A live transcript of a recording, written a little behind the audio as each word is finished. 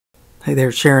Hey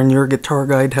there, Sharon, your guitar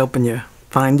guide, helping you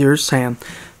find your sound.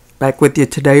 Back with you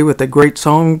today with a great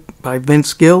song by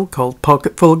Vince Gill called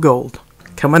Pocket Full of Gold.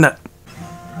 Coming up.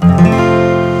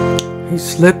 He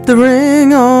slipped the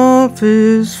ring off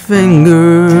his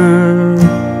finger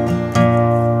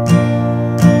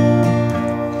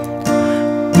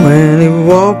when he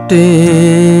walked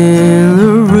in the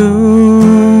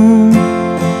room.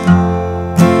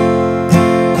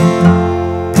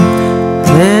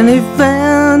 Then he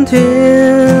found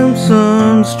him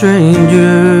some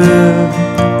stranger,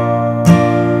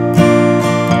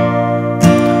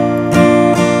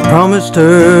 promised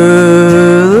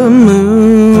her the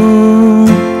moon.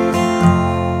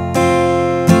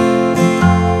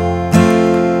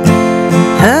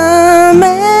 How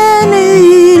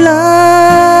many lies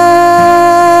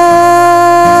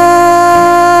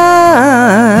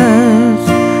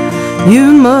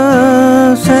you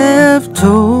must have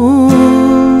told?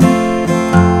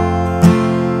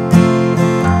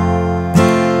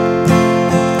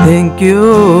 Think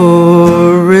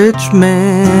you're a rich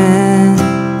man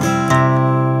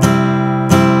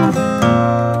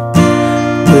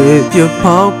with your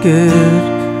pocket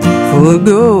full of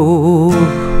gold.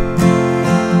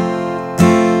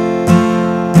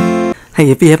 Hey,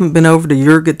 if you haven't been over to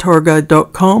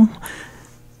YourGuitarGuide.com,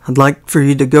 I'd like for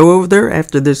you to go over there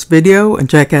after this video and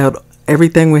check out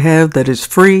everything we have that is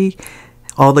free,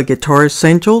 all the guitar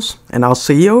essentials, and I'll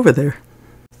see you over there.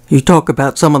 You talk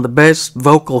about some of the best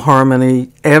vocal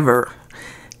harmony ever.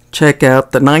 Check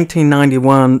out the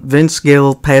 1991 Vince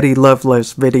Gill Patty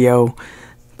Loveless video.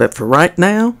 But for right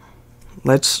now,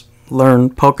 let's learn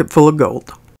Pocket Full of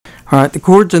Gold. Alright, the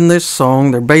chords in this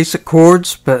song, they're basic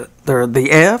chords, but they're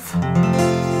the F,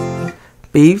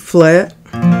 B flat,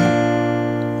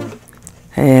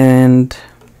 and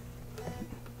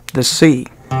the C.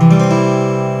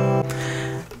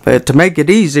 But to make it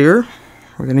easier,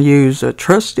 we're going to use a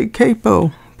trusty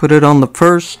capo. Put it on the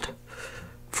first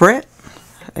fret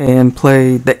and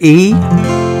play the E,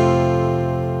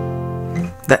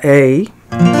 the A,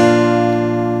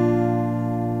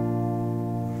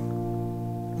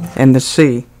 and the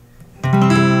C.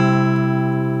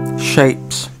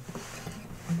 Shapes.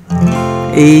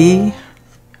 E,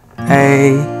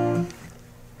 A,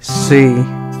 C.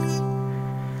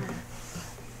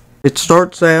 It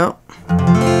starts out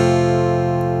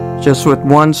just with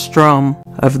one strum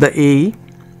of the E,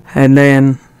 and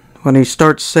then when he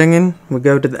starts singing, we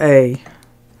go to the A.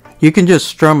 You can just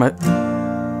strum it.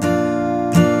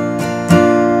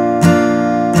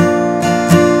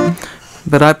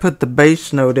 But I put the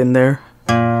bass note in there,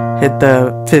 hit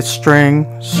the 5th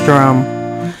string, strum,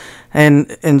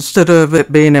 and instead of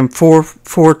it being in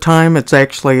 4/4 time, it's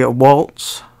actually a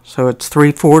waltz, so it's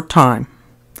 3/4 time.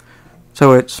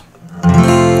 So it's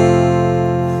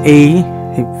E,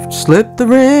 he slipped the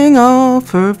ring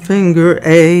off her finger,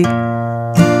 A,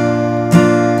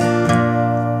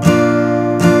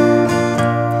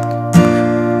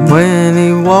 when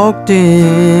he walked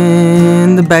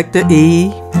in the back to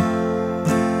E,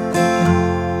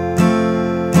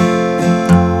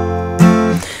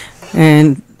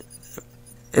 and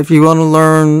if you want to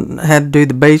learn how to do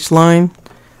the bass line,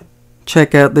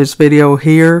 check out this video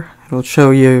here. It'll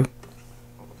show you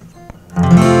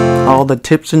all the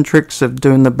tips and tricks of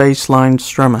doing the bass line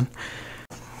strumming.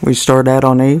 We start out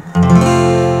on E.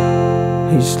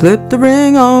 He slipped the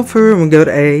ring off her and we go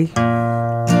to A.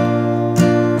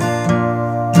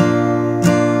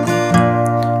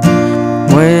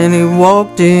 When he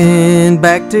walked in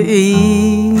back to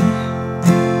E,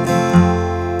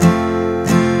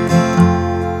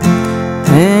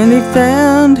 and he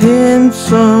found him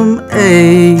some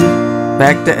A,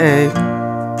 back to A,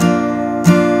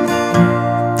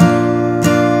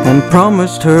 and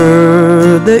promised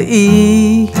her the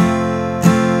E.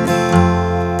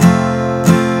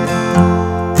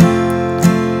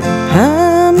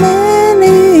 How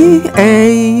many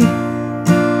A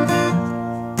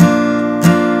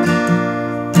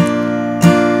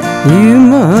you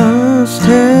must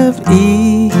have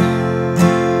E?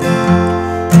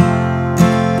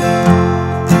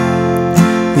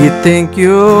 You think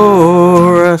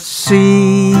you're a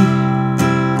C,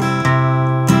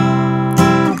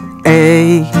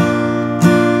 A,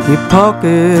 your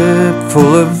pocket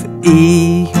full of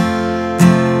E.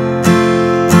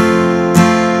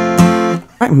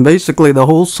 Right, and basically the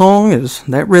whole song is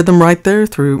that rhythm right there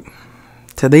through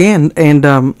to the end. And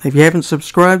if you haven't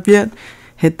subscribed yet,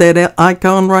 hit that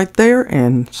icon right there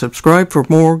and subscribe for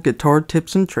more guitar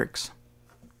tips and tricks.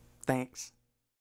 Thanks.